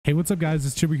Hey, what's up guys,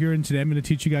 it's Chibber here, and today I'm going to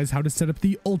teach you guys how to set up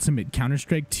the ultimate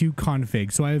Counter-Strike 2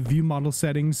 config. So I have view model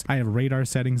settings, I have radar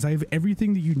settings, I have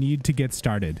everything that you need to get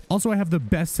started. Also, I have the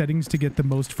best settings to get the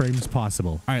most frames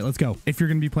possible. All right, let's go. If you're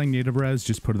going to be playing native res,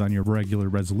 just put it on your regular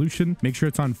resolution. Make sure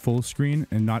it's on full screen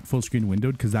and not full screen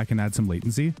windowed because that can add some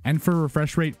latency. And for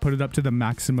refresh rate, put it up to the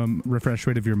maximum refresh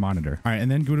rate of your monitor. All right, and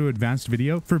then go to advanced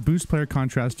video. For boost player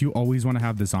contrast, you always want to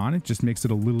have this on. It just makes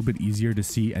it a little bit easier to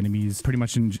see enemies pretty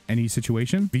much in any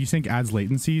situation. VSync adds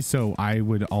latency, so I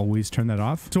would always turn that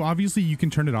off. So obviously you can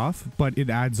turn it off, but it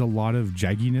adds a lot of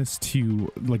jagginess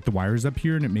to like the wires up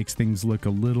here, and it makes things look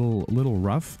a little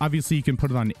rough. Obviously you can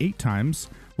put it on 8 times,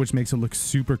 which makes it look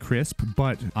super crisp,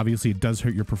 but obviously it does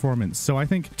hurt your performance. So I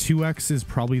think 2x is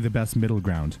probably the best middle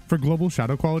ground. For global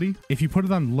shadow quality, if you put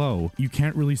it on low, you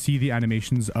can't really see the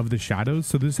animations of the shadows.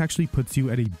 So this actually puts you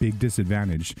at a big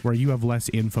disadvantage where you have less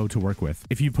info to work with.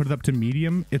 If you put it up to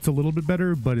medium, it's a little bit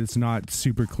better, but it's not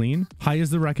super clean. High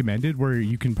is the recommended, where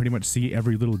you can pretty much see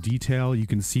every little detail. You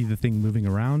can see the thing moving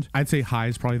around. I'd say high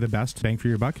is probably the best bang for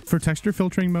your buck. For texture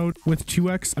filtering mode, with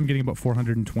 2x, I'm getting about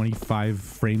 425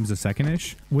 frames a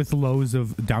second-ish, with lows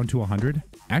of down to 100.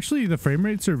 Actually, the frame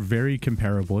rates are very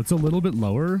comparable. It's a little bit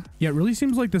lower. Yeah, it really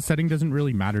seems like the setting doesn't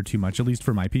really matter too much, at least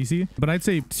for my PC. But I'd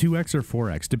say 2x or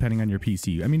 4x, depending on your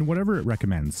PC. I mean, whatever it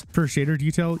recommends. For shader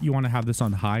detail, you want to have this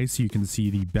on high so you can see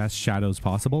the best shadows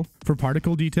possible. For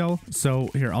particle detail, so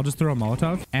here, I'll just throw a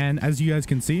Molotov. And as you guys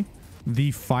can see,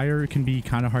 the fire can be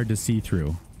kind of hard to see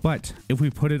through. But if we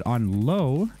put it on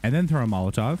low and then throw a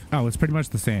Molotov, oh, it's pretty much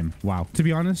the same. Wow. To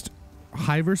be honest,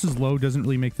 high versus low doesn't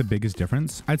really make the biggest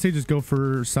difference. I'd say just go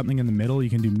for something in the middle. You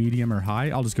can do medium or high.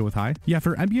 I'll just go with high. Yeah,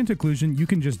 for ambient occlusion, you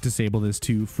can just disable this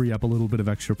to free up a little bit of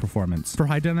extra performance. For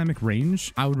high dynamic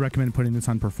range, I would recommend putting this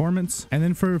on performance. And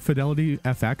then for fidelity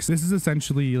FX, this is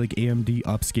essentially like AMD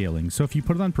upscaling. So if you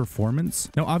put it on performance,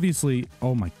 now obviously,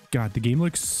 oh my God, the game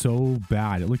looks so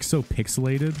bad. It looks so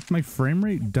pixelated. My frame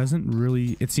rate doesn't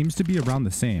really, it seems to be around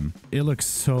the same. It looks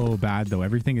so bad though.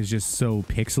 Everything is just so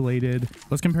pixelated.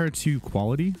 Let's compare it to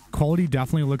quality. Quality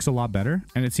definitely looks a lot better,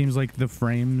 and it seems like the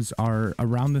frames are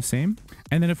around the same.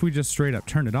 And then if we just straight up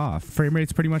turn it off, frame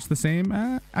rate's pretty much the same.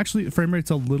 Actually, frame rate's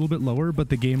a little bit lower, but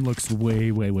the game looks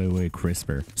way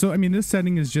crisper. So I mean, this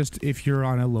setting is just if you're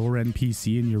on a lower end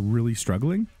PC and you're really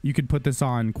struggling, you could put this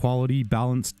on quality,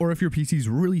 balance, or if your PC's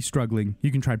really struggling,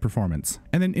 you can try performance.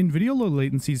 And then in video, low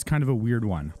latency is kind of a weird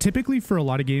one. Typically for a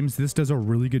lot of games, this does a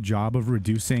really good job of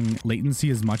reducing latency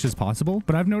as much as possible,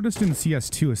 but I've noticed in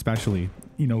CS2 especially,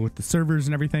 you know, with the servers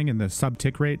and everything and the sub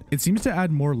tick rate, it seems to add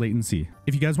more latency.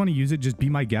 If you guys want to use it, just be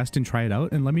my guest and try it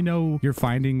out and let me know your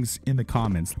findings in the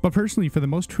comments. But personally, for the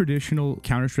most traditional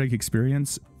Counter-Strike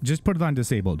experience, just put it on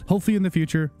disabled. Hopefully in the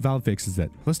future, Valve fixes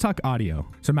it. Let's talk audio.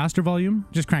 So master volume,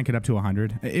 just crank it up to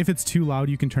 100. If it's too loud,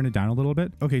 you can turn it down a little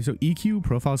bit. Okay, so EQ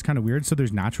profile is kind of weird. So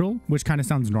there's natural, which kind of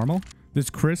sounds normal. There's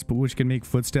crisp, which can make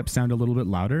footsteps sound a little bit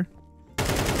louder.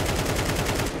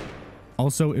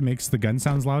 Also, it makes the gun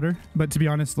sounds louder. But to be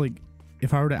honest, like,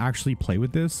 if I were to actually play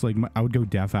with this, like, I would go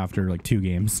deaf after like 2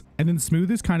 games. And then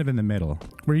smooth is kind of in the middle,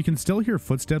 where you can still hear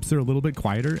footsteps. They're a little bit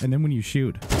quieter. And then when you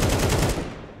shoot,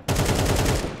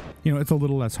 you know, it's a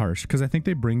little less harsh because I think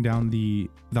they bring down the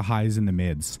highs and the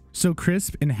mids. So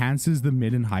crisp enhances the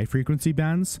mid and high frequency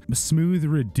bands. Smooth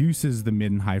reduces the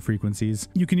mid and high frequencies.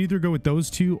 You can either go with those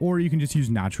two, or you can just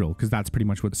use natural because that's pretty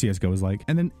much what CSGO is like.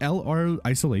 And then LR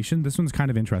isolation, this one's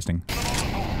kind of interesting.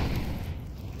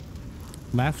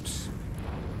 Left,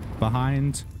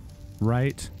 behind,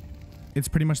 right. It's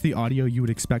pretty much the audio you would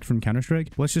expect from Counter-Strike.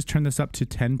 Let's just turn this up to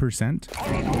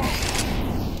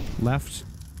 10%. Left,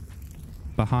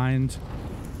 behind,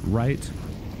 right.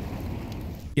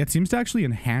 Yeah, it seems to actually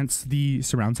enhance the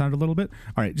surround sound a little bit.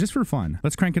 All right, just for fun,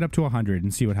 let's crank it up to 100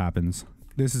 and see what happens.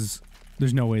 There's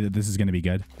no way that this is going to be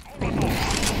good.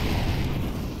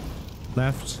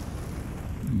 Left,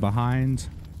 behind,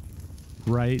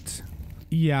 right.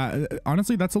 Yeah,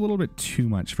 honestly, that's a little bit too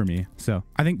much for me. So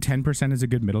I think 10% is a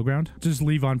good middle ground. Just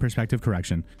leave on perspective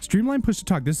correction. Streamline push to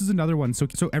talk. This is another one.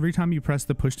 So every time you press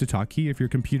the push to talk key, if your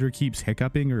computer keeps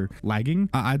hiccuping or lagging,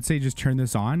 I'd say just turn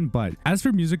this on. But as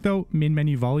for music though, main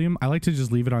menu volume, I like to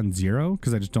just leave it on 0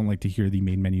 because I just don't like to hear the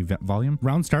main menu volume.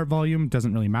 Round start volume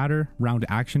doesn't really matter. Round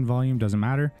action volume doesn't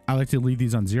matter. I like to leave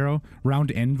these on 0.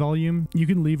 Round end volume, you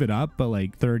can leave it up, but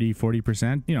like 30,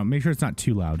 40%, you know, make sure it's not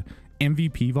too loud.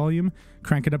 MVP volume,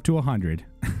 crank it up to 100.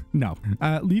 No,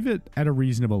 leave it at a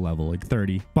reasonable level, like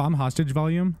 30. Bomb hostage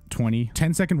volume, 20.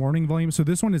 10-second warning volume. So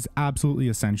this one is absolutely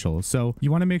essential. So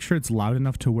you want to make sure it's loud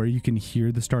enough to where you can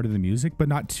hear the start of the music, but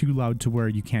not too loud to where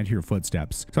you can't hear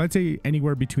footsteps. So I'd say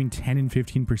anywhere between 10 and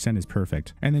 15% is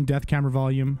perfect. And then death camera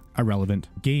volume, irrelevant.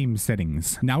 Game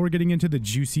settings. Now we're getting into the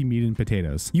juicy meat and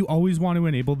potatoes. You always want to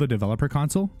enable the developer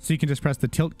console. So you can just press the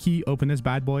tilt key, open this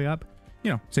bad boy up, you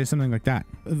know, say something like that.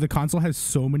 The console has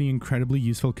so many incredibly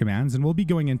useful commands, and we'll be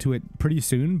going into it pretty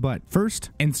soon. But first,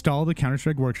 install the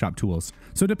Counter-Strike Workshop tools.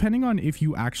 So depending on if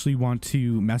you actually want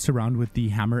to mess around with the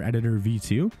Hammer Editor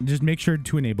V2, just make sure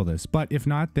to enable this. But if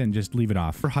not, then just leave it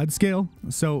off. For HUD scale,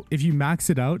 so if you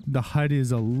max it out, the HUD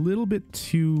is a little bit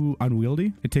too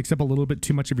unwieldy. It takes up a little bit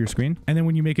too much of your screen. And then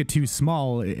when you make it too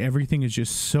small, everything is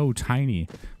just so tiny.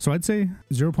 So I'd say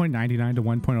 0.99 to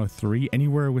 1.03,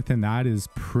 anywhere within that is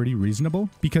pretty reasonable,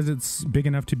 because it's big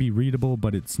enough to be readable,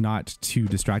 but it's not too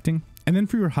distracting. And then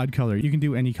for your HUD color, you can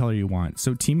do any color you want.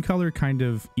 So team color kind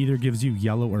of either gives you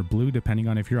yellow or blue, depending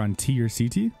on if you're on T or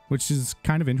CT, which is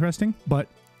kind of interesting. But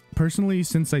personally,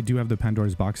 since I do have the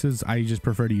Pandora's boxes, I just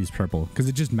prefer to use purple because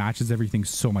it just matches everything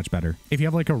so much better. If you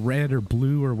have like a red or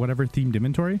blue or whatever themed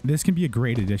inventory, this can be a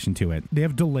great addition to it. They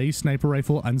have delay sniper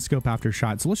rifle, unscope after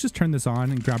shot. So let's just turn this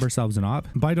on and grab ourselves an op.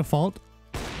 By default,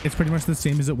 it's pretty much the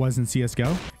same as it was in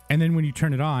CSGO. And then when you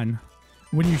turn it on,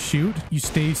 when you shoot, you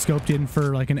stay scoped in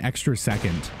for like an extra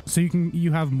second. So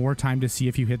you have more time to see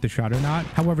if you hit the shot or not.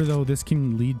 However, though, this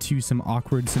can lead to some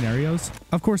awkward scenarios.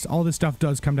 Of course, all this stuff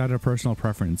does come down to personal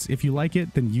preference. If you like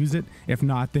it, then use it. If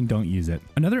not, then don't use it.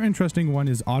 Another interesting one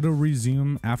is auto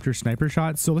resume after sniper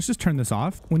shots. So let's just turn this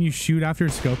off. When you shoot after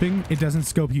scoping, it doesn't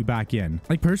scope you back in.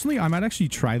 Like personally, I might actually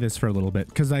try this for a little bit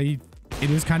because it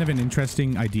is kind of an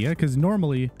interesting idea, because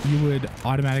normally you would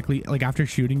automatically, like after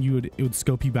shooting, it would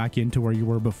scope you back into where you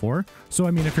were before. So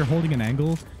I mean, if you're holding an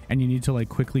angle and you need to like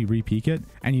quickly repeak it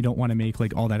and you don't want to make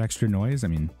like all that extra noise, I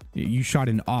mean, you shot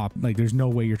an op, like there's no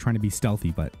way you're trying to be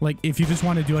stealthy. But like if you just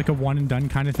want to do like a one and done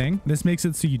kind of thing, this makes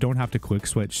it so you don't have to quick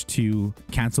switch to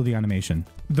cancel the animation.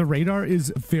 The radar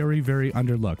is very, very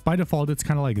underlooked. By default, it's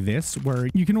kind of like this, where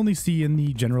you can only see in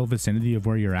the general vicinity of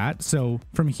where you're at. So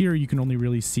from here, you can only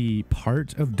really see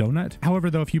part of donut. However,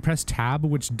 though, if you press tab,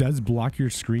 which does block your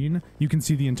screen, you can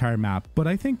see the entire map. But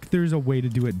I think there's a way to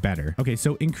do it better. Okay,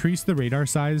 so increase the radar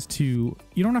size to,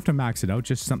 you don't have to max it out,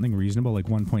 just something reasonable like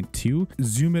 1.2.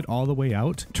 Zoom it all the way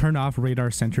out. Turn off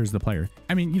radar centers the player.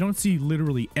 I mean, you don't see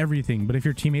literally everything, but if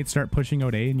your teammates start pushing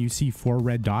out A and you see 4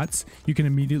 red dots, you can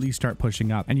immediately start pushing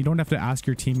up. And you don't have to ask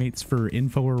your teammates for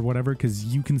info or whatever, because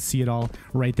you can see it all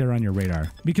right there on your radar.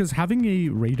 Because having a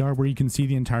radar where you can see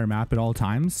the entire map at all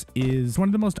times is one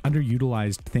of the most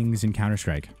underutilized things in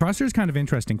Counter-Strike. Crosshair is kind of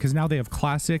interesting because now they have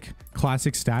classic,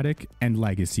 static, and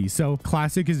legacy. So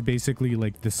classic is basically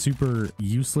like the super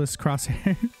useless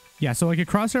crosshair. Yeah, so like a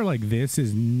crosshair like this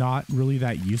is not really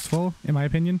that useful, in my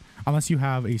opinion, unless you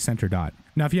have a center dot.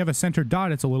 Now, if you have a center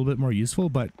dot, it's a little bit more useful,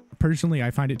 but personally,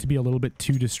 I find it to be a little bit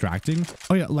too distracting.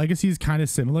 Oh yeah, legacy is kind of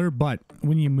similar, but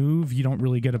when you move, you don't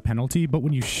really get a penalty. But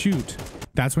when you shoot,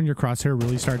 that's when your crosshair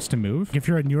really starts to move. If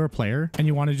you're a newer player and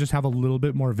you want to just have a little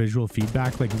bit more visual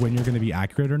feedback, like when you're going to be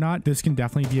accurate or not, this can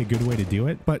definitely be a good way to do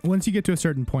it. But once you get to a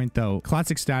certain point though,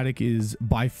 classic static is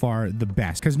by far the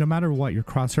best, because no matter what, your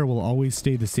crosshair will always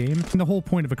stay the same. And the whole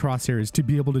point of a crosshair is to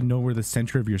be able to know where the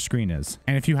center of your screen is.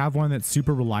 And if you have one that's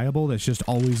super reliable, that's just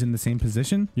always in the same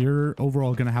position, you're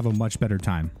overall going to have a much better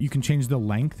time. You can change the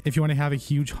length if you want to have a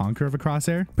huge honker of a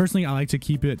crosshair. Personally, I like to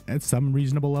keep it at some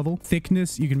reasonable level.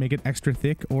 Thickness, you can make it extra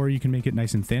thick or you can make it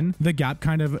nice and thin. The gap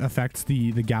kind of affects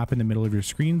the gap in the middle of your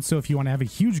screen. So if you want to have a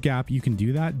huge gap, you can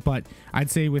do that. But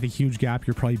I'd say with a huge gap,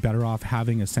 you're probably better off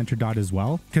having a center dot as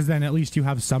well, because then at least you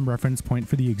have some reference point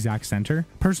for the exact center.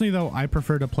 Personally though, I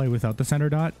prefer to play without the center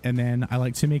dot, and then I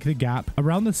like to make the gap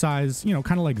around the size, you know,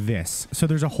 kind of like this. So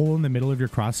there's a hole in the middle of your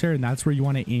crosshair, and that's where you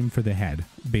want to aim for the head,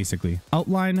 basically.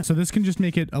 Outline, so this can just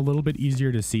make it a little bit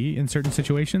easier to see in certain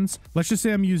situations. Let's just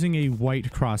say I'm using a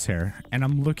white crosshair and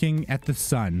I'm looking at the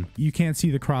sun. You can't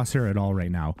see the crosshair at all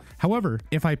right now. However,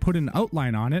 if I put an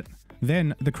outline on it,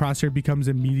 then the crosshair becomes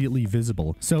immediately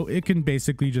visible. So it can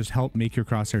basically just help make your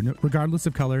crosshair, regardless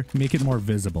of color, make it more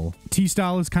visible.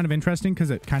 T-style is kind of interesting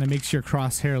because it kind of makes your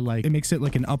crosshair like, it makes it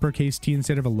like an uppercase T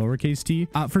instead of a lowercase t.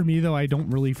 For me though, I don't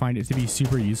really find it to be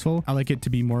super useful. I like it to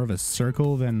be more of a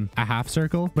circle than a half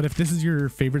circle. But if this is your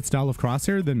favorite style of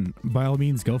crosshair, then by all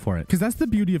means go for it. Because that's the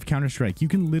beauty of Counter-Strike. You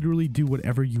can literally do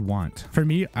whatever you want. For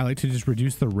me, I like to just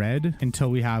reduce the red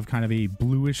until we have kind of a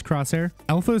bluish crosshair.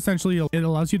 Alpha, essentially, it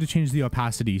allows you to change change the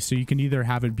opacity, so you can either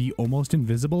have it be almost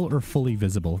invisible or fully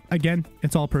visible. Again,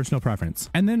 it's all personal preference.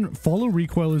 And then follow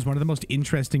recoil is one of the most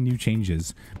interesting new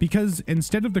changes, because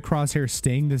instead of the crosshair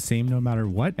staying the same no matter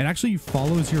what, it actually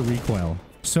follows your recoil.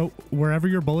 So wherever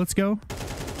your bullets go,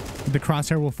 the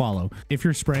crosshair will follow. If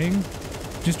you're spraying,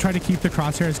 just try to keep the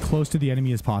crosshair as close to the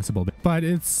enemy as possible. But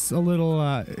it's a little,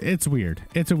 it's weird.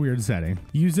 It's a weird setting.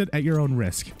 Use it at your own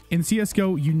risk. In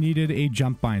CSGO, you needed a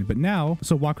jump bind, but now,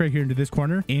 so walk right here into this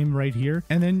corner, aim right here,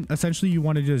 and then essentially you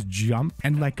want to just jump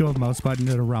and let go of mouse button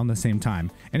at around the same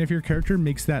time. And if your character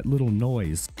makes that little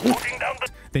noise,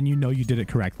 then you know you did it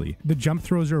correctly. The jump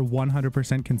throws are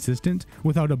 100% consistent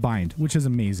without a bind, which is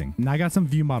amazing. Now I got some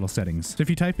view model settings. So if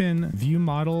you type in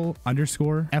viewmodel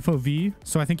 _ FOV,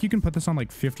 so I think you can put this on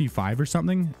like 55 or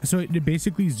something. So it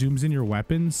basically zooms in your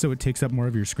weapons, so it takes up more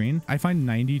of your screen. I find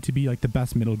 90 to be like the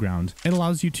best middle ground. It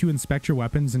allows you to inspect your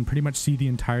weapons and pretty much see the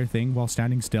entire thing while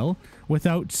standing still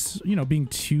without, you know, being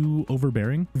too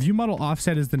overbearing. View model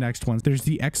offset is the next one. There's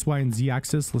the X, Y, and Z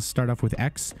axis. Let's start off with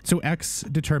X. So X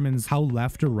determines how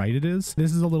left or right it is.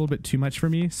 This is a little bit too much for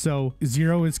me. So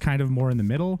 0 is kind of more in the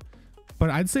middle. But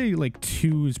I'd say like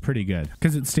 2 is pretty good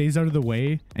because it stays out of the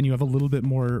way and you have a little bit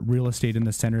more real estate in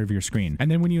the center of your screen. And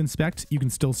then when you inspect, you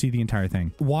can still see the entire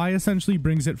thing. Y essentially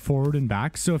brings it forward and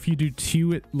back. So if you do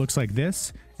 2, it looks like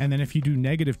this. And then if you do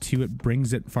 -2, it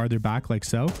brings it farther back like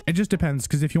so. It just depends,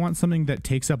 because if you want something that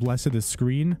takes up less of the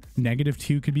screen,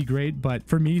 -2 could be great. But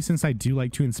for me, since I do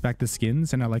like to inspect the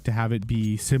skins and I like to have it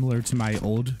be similar to my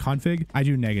old config, I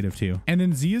do -2. And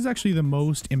then Z is actually the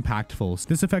most impactful.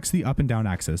 This affects the up and down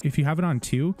axis. If you have it on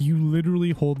 2, you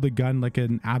literally hold the gun like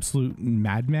an absolute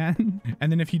madman.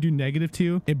 And then if you do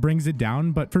 -2, it brings it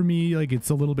down. But for me, like,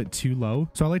 it's a little bit too low.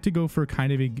 So I like to go for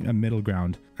kind of a middle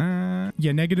ground.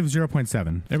 Yeah,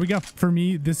 -0.7. There we go. For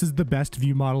me, this is the best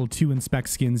view model to inspect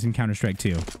skins in Counter-Strike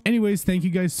 2. Anyways, thank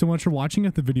you guys so much for watching.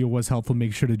 If the video was helpful,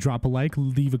 make sure to drop a like,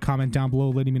 leave a comment down below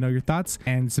letting me know your thoughts,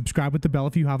 and subscribe with the bell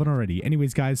if you haven't already.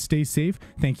 Anyways, guys, stay safe.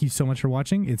 Thank you so much for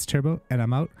watching. It's Turbo, and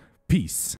I'm out. Peace.